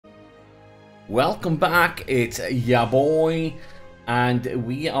Welcome back, it's ya boy, and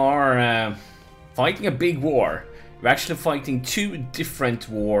we are fighting a big war. We're actually fighting two different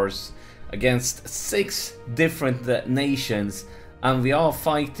wars against 6 different nations, and we are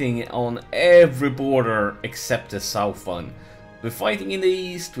fighting on every border except the south one. We're fighting in the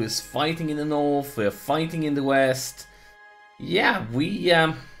east, we're fighting in the north, we're fighting in the west. Yeah, we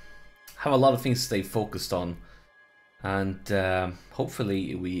have a lot of things to stay focused on. And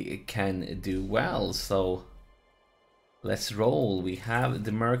hopefully we can do well, so let's roll. We have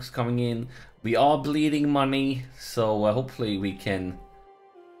the mercs coming in. We are bleeding money, so hopefully we can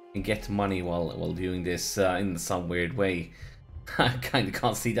get money while doing this in some weird way. I kind of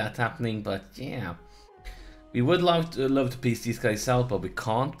can't see that happening, but yeah. We would love to piece these guys out, but we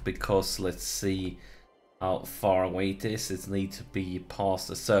can't because let's see how far away it is. It needs to be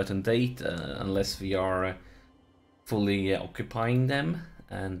past a certain date unless we are fully occupying them,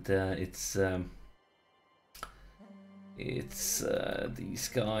 and it's these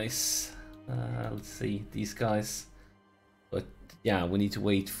guys. Let's see, these guys. But yeah, we need to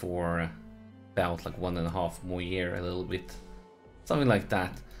wait for about like 1.5 more year, a little bit, something like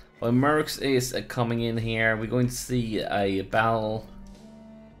that. Well, Mercs is coming in here. We're going to see a battle,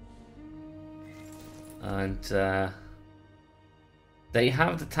 and they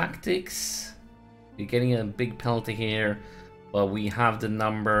have the tactics. We're getting a big penalty here, but we have the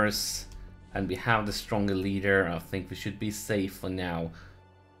numbers and we have the stronger leader. I think we should be safe for now,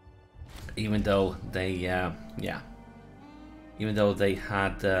 even though they even though they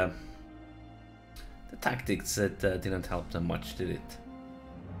had the tactics that didn't help them much, did it?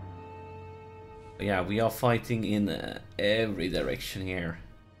 But yeah, we are fighting in every direction here,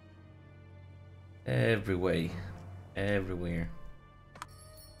 every way, everywhere.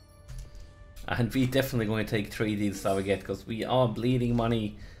 And we definitely going to take trade deals that we get, because we are bleeding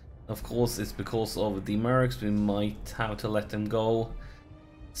money. Of course, it's because of the mercs. We might have to let them go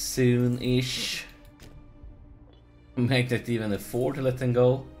soon-ish. Might not even afford to let them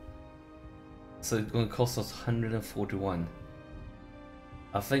go. So it's going to cost us 141.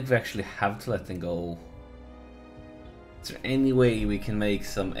 I think we actually have to let them go. Is there any way we can make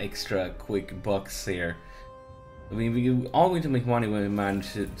some extra quick bucks here? I mean, we are going to make money when we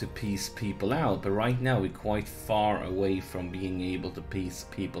manage to piece people out, but right now we're quite far away from being able to piece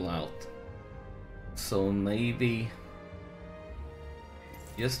people out. So maybe,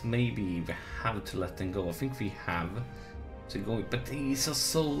 just maybe, we have to let them go. I think we have to go, but these are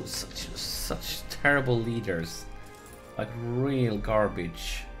such terrible leaders, like real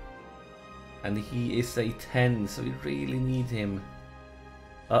garbage. And he is a 10, so we really need him.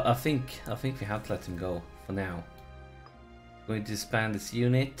 I think we have to let him go for now. Going to disband this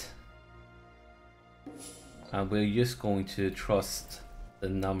unit, and we're just going to trust the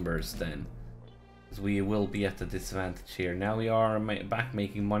numbers then, because we will be at a disadvantage here. Now we are back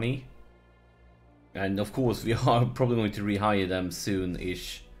making money, and of course we are probably going to rehire them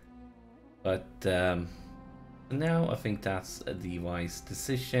soon-ish, but now I think that's the wise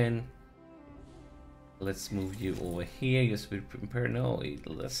decision. Let's move you over here. Yes, we prepare. No, it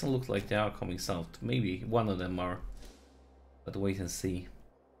doesn't look like they are coming south. Maybe one of them are. But wait and see.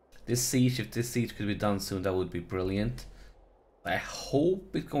 This siege, if this siege could be done soon, that would be brilliant. I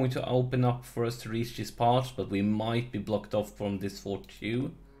hope it's going to open up for us to reach this part, but we might be blocked off from this fort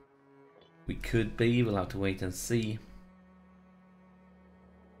too. We could be, we'll have to wait and see.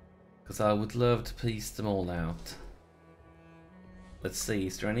 Because I would love to piece them all out. Let's see,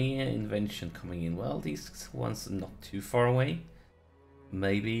 is there any invention coming in? Well, these ones are not too far away.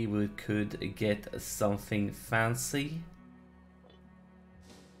 Maybe we could get something fancy.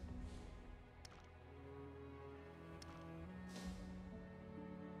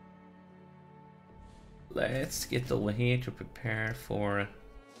 Let's get over here to prepare for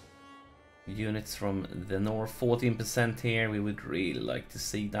units from the north. 14% here. We would really like to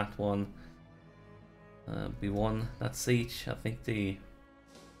see that one. We won that siege. I think we're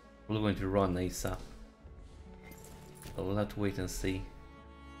going to run ASAP. But we'll have to wait and see.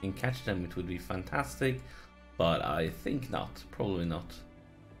 If we can catch them, it would be fantastic. But I think not. Probably not.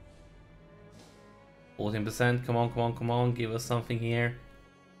 14%. Come on, come on, come on. Give us something here.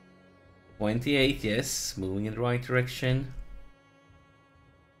 28, yes, moving in the right direction.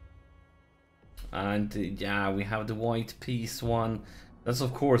 And yeah, we have the white peace one. That's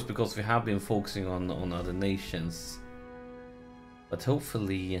of course because we have been focusing on other nations. But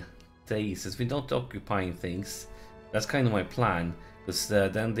hopefully since we're not occupying things, that's kind of my plan. Because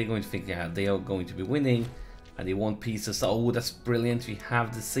then they're going to think, yeah, they are going to be winning. And they want pieces. Oh, that's brilliant. We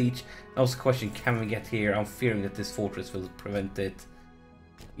have the siege. That was the question, can we get here? I'm fearing that this fortress will prevent it.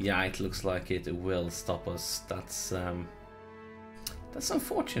 Yeah, it looks like it will stop us. That's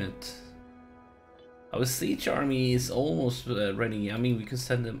unfortunate. Our siege army is almost ready. I mean, we could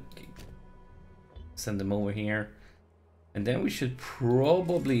send them over here, and then we should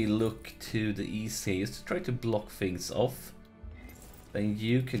probably look to the east here just to try to block things off. Then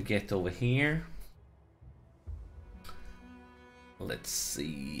you could get over here. Let's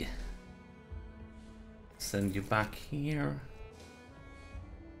see. Send you back here.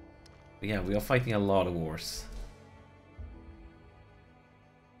 But yeah, we are fighting a lot of wars.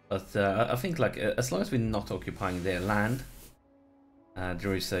 But I think, like, as long as we're not occupying their land,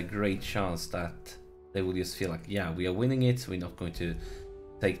 there is a great chance that they will just feel like, yeah, we are winning it, so we're not going to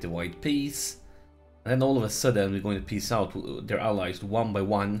take the white peace. And then all of a sudden, we're going to peace out their allies one by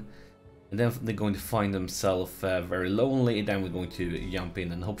one. And then they're going to find themselves very lonely. Then we're going to jump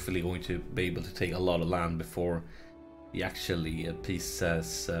in and hopefully going to be able to take a lot of land before he actually peace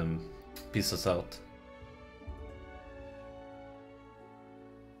us out.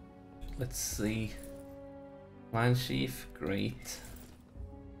 Let's see. Clan chief, great.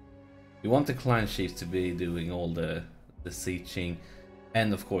 We want the clan chief to be doing all the sieging,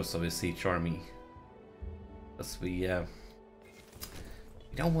 and of course of his siege army, because we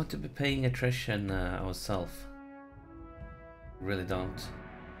don't want to be paying attrition ourselves. Really don't.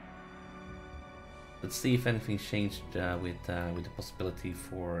 Let's see if anything changed with the possibility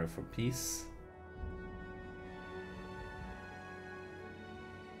for peace.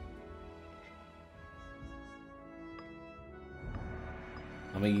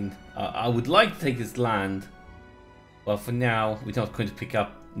 I mean, I would like to take his land, but for now we're not going to pick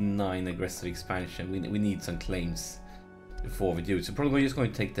up 9 aggressive expansion. We need some claims before we do it. So probably just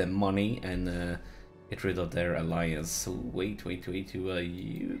going to take their money and get rid of their alliance. So wait, who are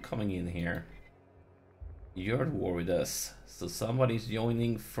you coming in here? You're at war with us. So somebody's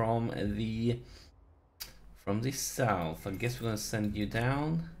joining from the south. I guess we're gonna send you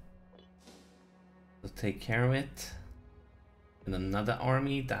down to take care of it. And another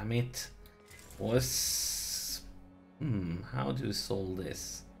army, damn it. How do we solve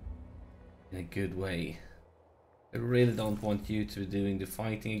this in a good way? I really don't want you to be doing the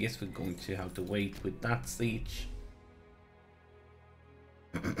fighting. I guess we're going to have to wait with that siege.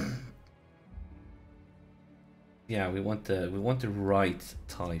 Yeah, we want the right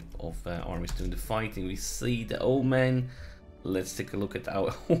type of armies doing the fighting. We see the omen. Let's take a look at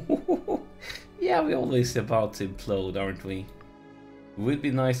our. Yeah, we're always about to implode, aren't we? It would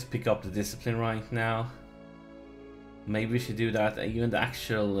be nice to pick up the discipline right now. Maybe we should do that. Even the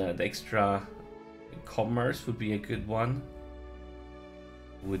actual, the extra commerce would be a good one.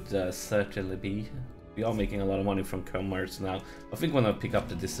 Would certainly be. We are making a lot of money from commerce now. I think we're gonna pick up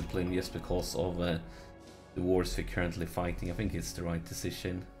the discipline just because of the wars we're currently fighting. I think it's the right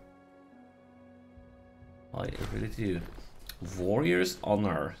decision. I really do. Warriors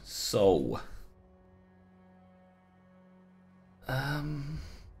honor. So.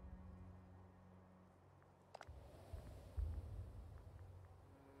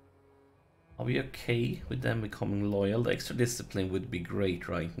 Are we okay with them becoming loyal? The extra discipline would be great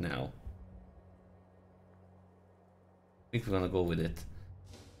right now. I think we're gonna go with it.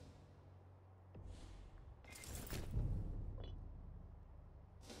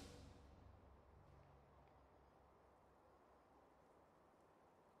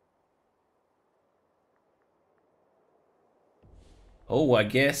 Oh, I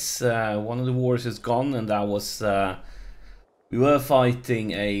guess one of the wars is gone, and that was we were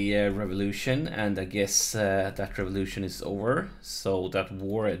fighting a revolution, and I guess that revolution is over, so that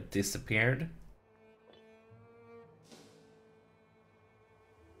war disappeared.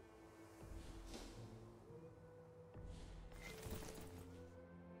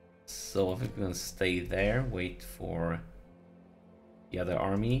 So I think we're gonna stay there, wait for the other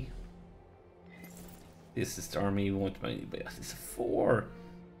army. This is the army we want, but it's a 4.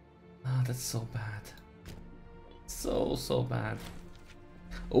 Ah, that's so bad. So bad.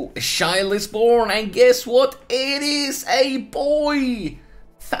 Oh, a child is born, and guess what? It is a boy!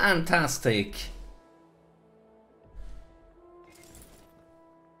 Fantastic.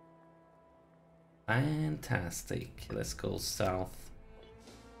 Fantastic. Let's go south.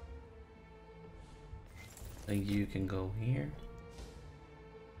 And you can go here.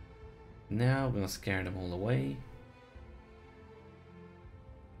 Now we're gonna scare them all away.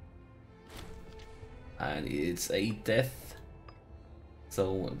 And it's a death.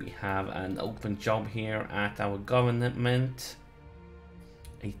 So we have an open job here at our government.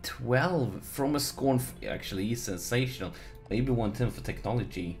 A 12 from a scorn. Actually, he's sensational. Maybe 110 for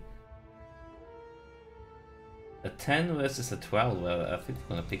technology. A 10 versus a 12. Well, I think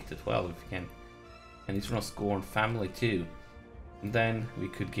we're gonna pick the 12 if we can. And he's gonna score on family too. And then we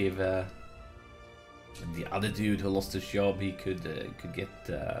could give the other dude who lost his job, he could get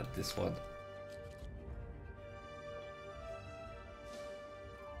this one.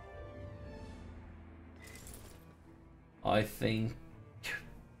 I think.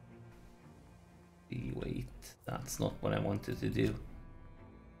 Wait, that's not what I wanted to do.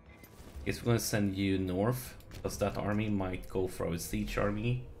 Guess we're gonna send you north, because that army might go for our siege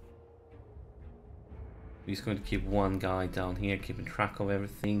army. He's going to keep one guy down here, keeping track of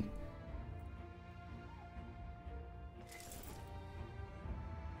everything.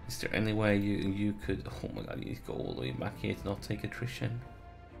 Is there any way you could... Oh my god, you go all the way back here to not take attrition.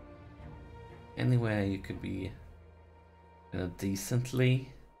 Anywhere you could be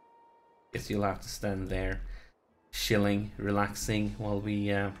decently. Guess you'll have to stand there, chilling, relaxing while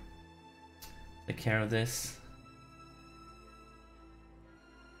we take care of this.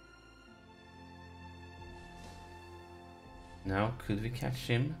 Now, could we catch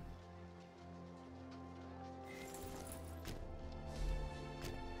him?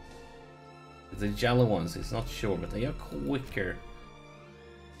 The yellow ones, it's not sure, but they are quicker.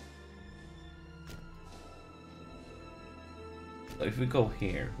 So if we go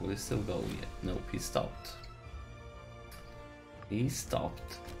here, will he still go yet? Nope, he stopped. He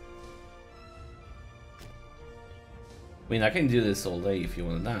stopped. I mean, I can do this all day if you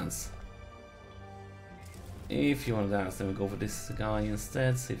want to dance. If you want to dance, then we go for this guy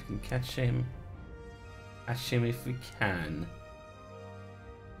instead, see if we can catch him. Catch him if we can.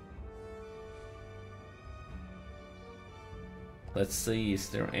 Let's see, is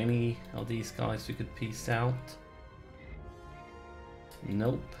there any of these guys we could piece out?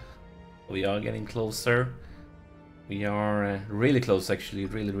 Nope. We are getting closer. We are really close, actually.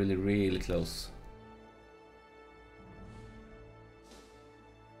 Really close.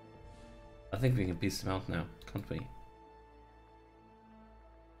 I think we can piece them out now, can't we?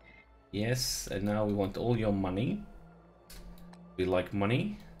 Yes, and now we want all your money. We like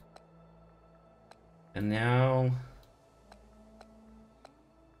money. And now...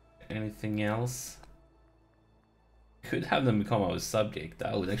 anything else? Could have them become our subject.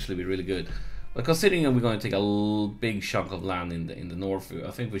 That would actually be really good. But considering that we're going to take a big chunk of land in the north,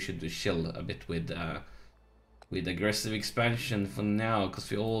 I think we should chill a bit with aggressive expansion for now, because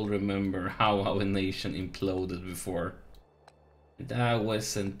we all remember how our nation imploded before. That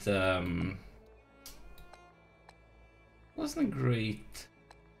wasn't a great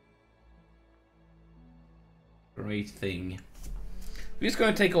thing. We're just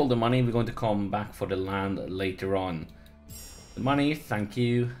going to take all the money. We're going to come back for the land later on. The money, thank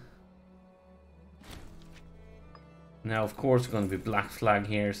you. Now, of course, we're going to be black flag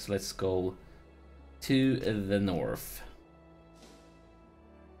here, so let's go to the north.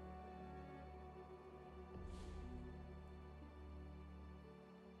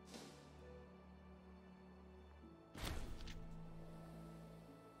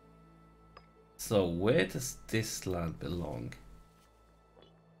 So, where does this land belong?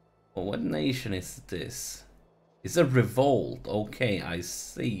 Well, what nation is this? It's a revolt. Okay, I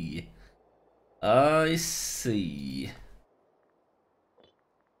see. I see.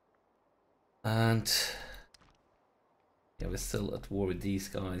 And yeah, we're still at war with these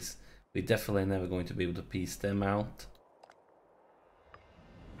guys. We're definitely never going to be able to piece them out.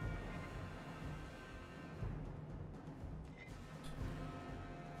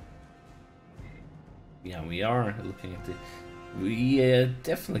 Yeah, we are looking at it. We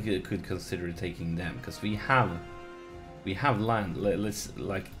definitely could consider taking them, because we have land. Let's,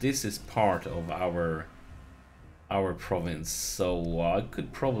 like, this is part of our province, so I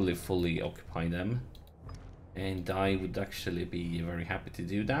could probably fully occupy them, and I would actually be very happy to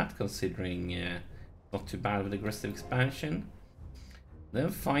do that, considering not too bad with aggressive expansion. Then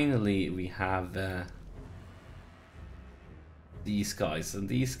finally we have these guys, and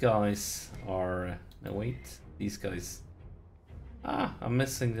these guys are no, wait, these guys. I'm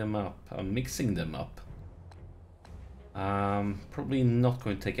messing them up. I'm mixing them up. Probably not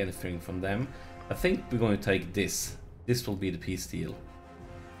going to take anything from them. I think we're going to take this. This will be the peace deal.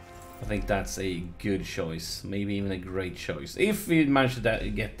 I think that's a good choice. Maybe even a great choice. If we manage to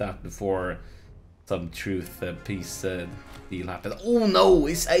get that before some truth peace deal happens. Oh no,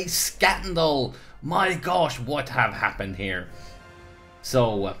 it's a scandal! My gosh, what have happened here?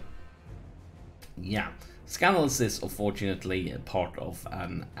 So, yeah. Scandals is unfortunately a part of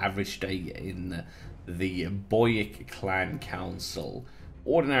an average day in the Boic clan council.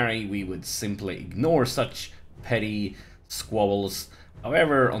 Ordinary, we would simply ignore such petty squabbles.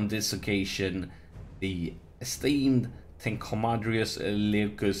 However, on this occasion, the esteemed Tencomadrius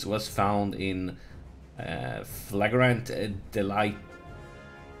Leucus was found in flagrant delight.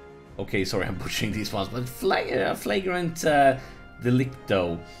 Okay, sorry, I'm butchering these ones, but flagrant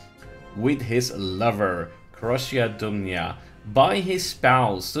delicto with his lover, Crossia Dumnia, by his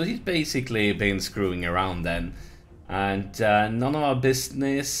spouse. So he's basically been screwing around then. And none of our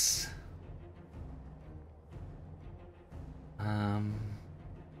business.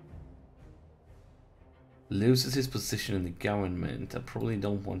 Loses his position in the government. I probably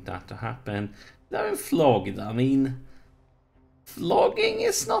don't want that to happen. They're flogged. I mean, flogging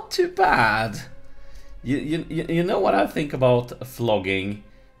is not too bad. You know what I think about flogging.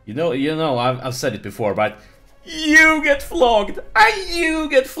 You know I've said it before, but you get flogged and you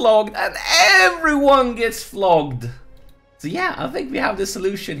get flogged and everyone gets flogged. So yeah, I think we have the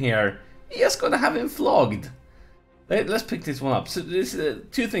solution here. We're just gonna have him flogged. Let's pick this one up. So there's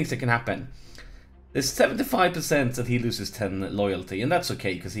two things that can happen. There's 75% that he loses 10 loyalty, and that's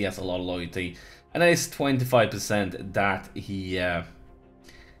okay because he has a lot of loyalty. And there's 25% that he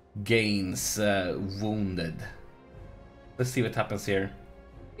gains wounded. Let's see what happens here.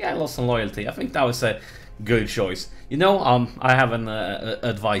 Yeah, I lost some loyalty. I think that was a good choice. You know, I have an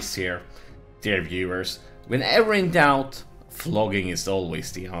advice here, dear viewers. Whenever in doubt, flogging is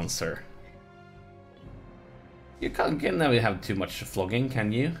always the answer. You can't never have too much flogging,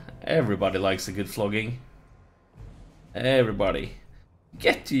 can you? Everybody likes a good flogging. Everybody.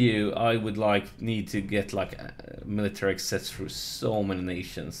 Get to you, I would need to get like military access through so many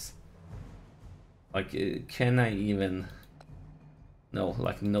nations. Like, can I even? No,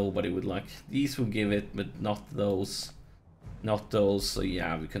 like nobody would like. These will give it, but not those. Not those. So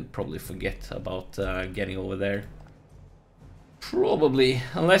yeah, we can probably forget about getting over there. Probably,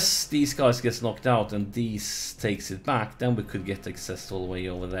 unless these guys gets knocked out and these takes it back, then we could get access all the way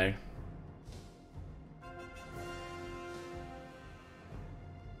over there.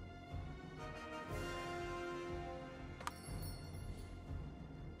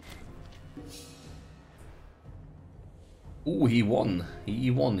 Ooh, he won. He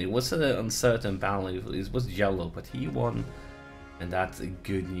won. It was an uncertain battle. It was yellow, but he won. And that's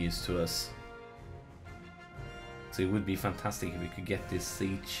good news to us. So it would be fantastic if we could get this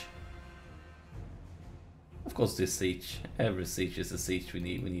siege. Of course, this siege. Every siege is a siege we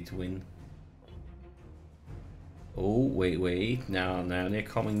need to win. Oh, wait. Now they're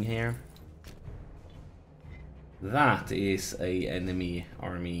coming here. That is a enemy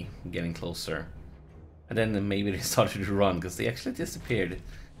army getting closer. And then maybe they started to run because they actually disappeared.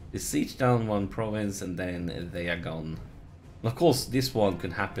 They siege down one province and then they are gone. And of course, this one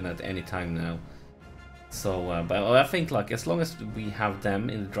could happen at any time now. So, but I think like as long as we have them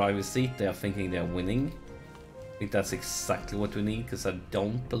in the driver's seat, they are thinking they're winning. I think that's exactly what we need because I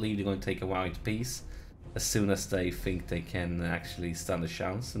don't believe they're going to take a white piece as soon as they think they can actually stand a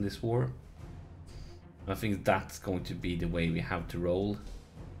chance in this war. I think that's going to be the way we have to roll.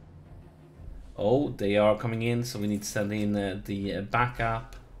 Oh, they are coming in, so we need to send in the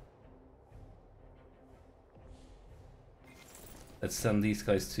backup. Let's send these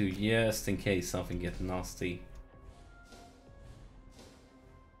guys too, just in case something gets nasty.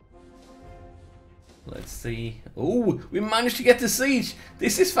 Let's see. Oh, we managed to get the siege!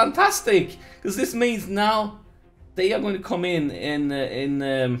 This is fantastic! Because this means now they are going to come in and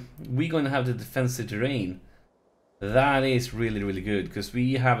we're going to have the defensive terrain. That is really good, because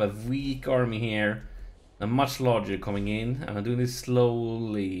we have a weak army here, a much larger coming in, and I'm doing this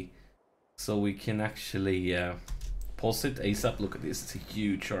slowly so we can actually pause it ASAP. Look at this, it's a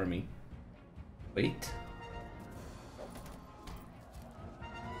huge army. Wait.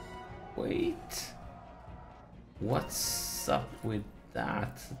 What's up with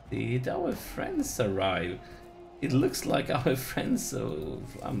that? Did our friends arrive? It looks like our friends, so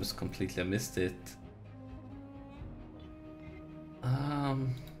I must completely missed it.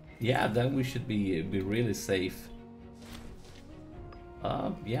 Yeah, then we should be really safe.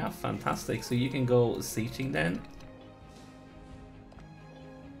 Yeah, fantastic. So you can go sieging then.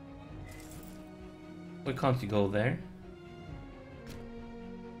 Why can't you go there?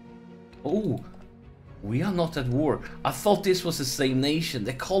 Oh, we are not at war. I thought this was the same nation.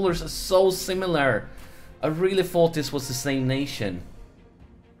 The colors are so similar. I really thought this was the same nation.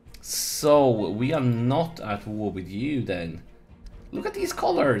 So we are not at war with you then. Look at these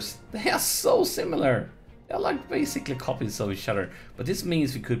colors. They are so similar. They're like basically copies of each other. But this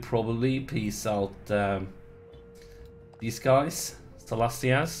means we could probably piece out these guys,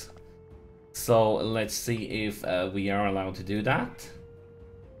 Celestias. So let's see if we are allowed to do that.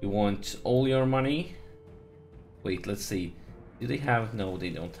 You want all your money? Wait, let's see. Do they have? No,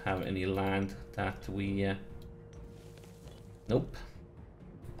 they don't have any land that we Nope.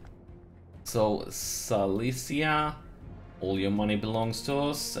 So, Silesia, all your money belongs to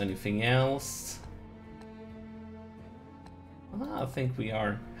us. Anything else? I think we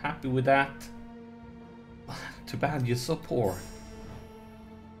are happy with that. Too bad you're so poor.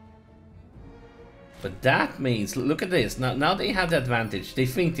 But that means, look at this, now they have the advantage. They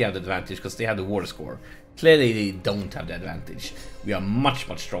think they have the advantage because they have the war score. Clearly they don't have the advantage. We are much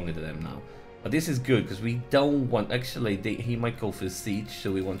stronger than them now. But this is good because we don't want, actually he might go for the siege,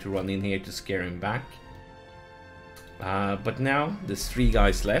 so we want to run in here to scare him back. But now there's 3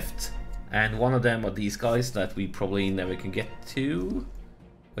 guys left, and one of them are these guys that we probably never can get to.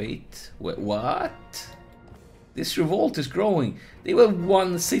 Wait, what? This revolt is growing. They were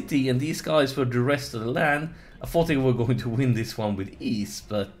 1 city and these guys were the rest of the land. I thought they were going to win this one with ease,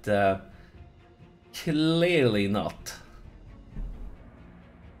 but clearly not.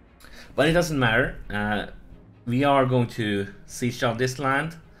 But it doesn't matter. We are going to siege down this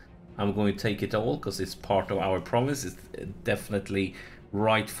land. I'm going to take it all because it's part of our province. It definitely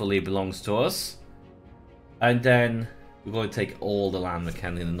rightfully belongs to us. And then we're going to take all the land we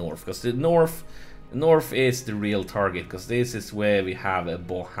can in the north, because the north is the real target, because this is where we have a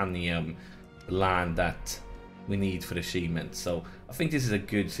Bohanium land that we need for the achievement. So I think this is a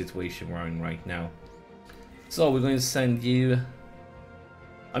good situation we're in right now. So we're going to send you.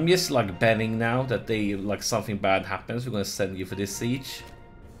 I'm just like betting now that they like something bad happens. We're going to send you for this siege.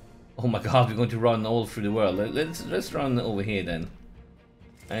 Oh my god, we're going to run all through the world. Let's run over here then.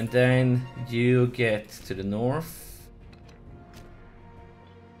 And then you get to the north.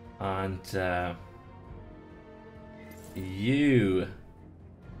 And you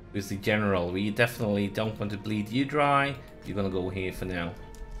is the general. We definitely don't want to bleed you dry. You're gonna go here for now.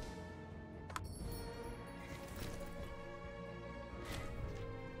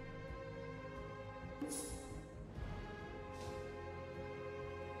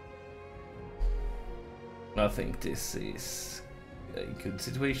 I think this is a good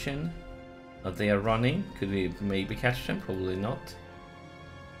situation. They are running. Could we maybe catch them? Probably not.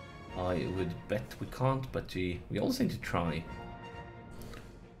 I would bet we can't, but we also need to try.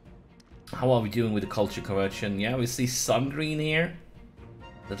 How are we doing with the culture conversion? Yeah, we see some green here.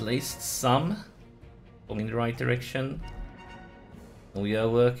 At least some. Going in the right direction. And we are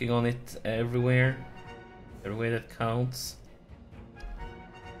working on it everywhere. Everywhere that counts.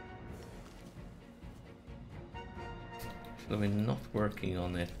 We're not working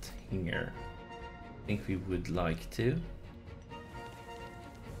on it here. I think we would like to.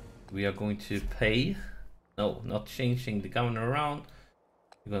 We are going to pay. No, not changing the governor around.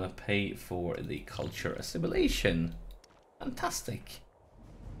 We're gonna pay for the culture assimilation. Fantastic.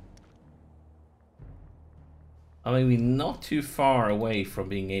 I mean, we're not too far away from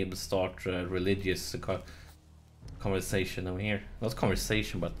being able to start religious conversation over here. Not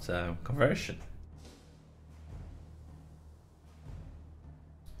conversation, but conversion.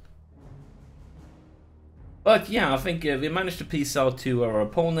 But yeah, I think we managed to piece out to our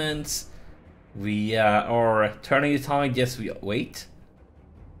opponents. We are turning the tide. Yes, we wait.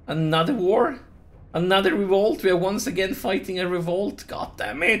 Another war? Another revolt? We are once again fighting a revolt? God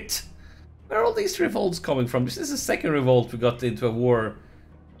damn it! Where are all these revolts coming from? This is the second revolt we got into a war.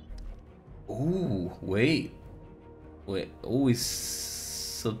 Ooh, wait. Oh,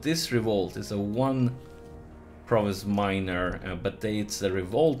 so this revolt is a 1 province minor, but it's a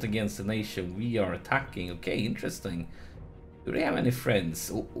revolt against the nation we are attacking. Okay, interesting. Do they have any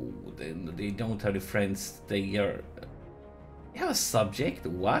friends? Oh, they don't have any friends. They have a subject.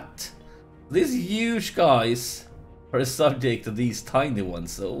 What? These huge guys are a subject of these tiny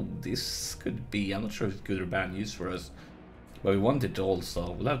ones. So this could be, I'm not sure if it's good or bad news for us, but we want it all,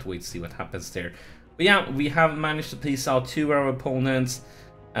 so we'll have to wait to see what happens there. But yeah, we have managed to piece out 2 of our opponents,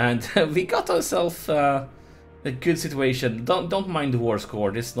 and we got ourselves a good situation. Don't mind the war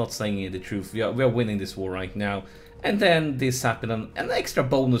score. This is not saying the truth. We are winning this war right now. And then this happened, an extra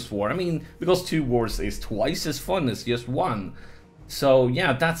bonus war. I mean, because 2 wars is twice as fun as just 1. So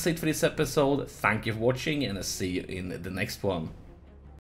yeah, that's it for this episode. Thank you for watching, and I'll see you in the next one.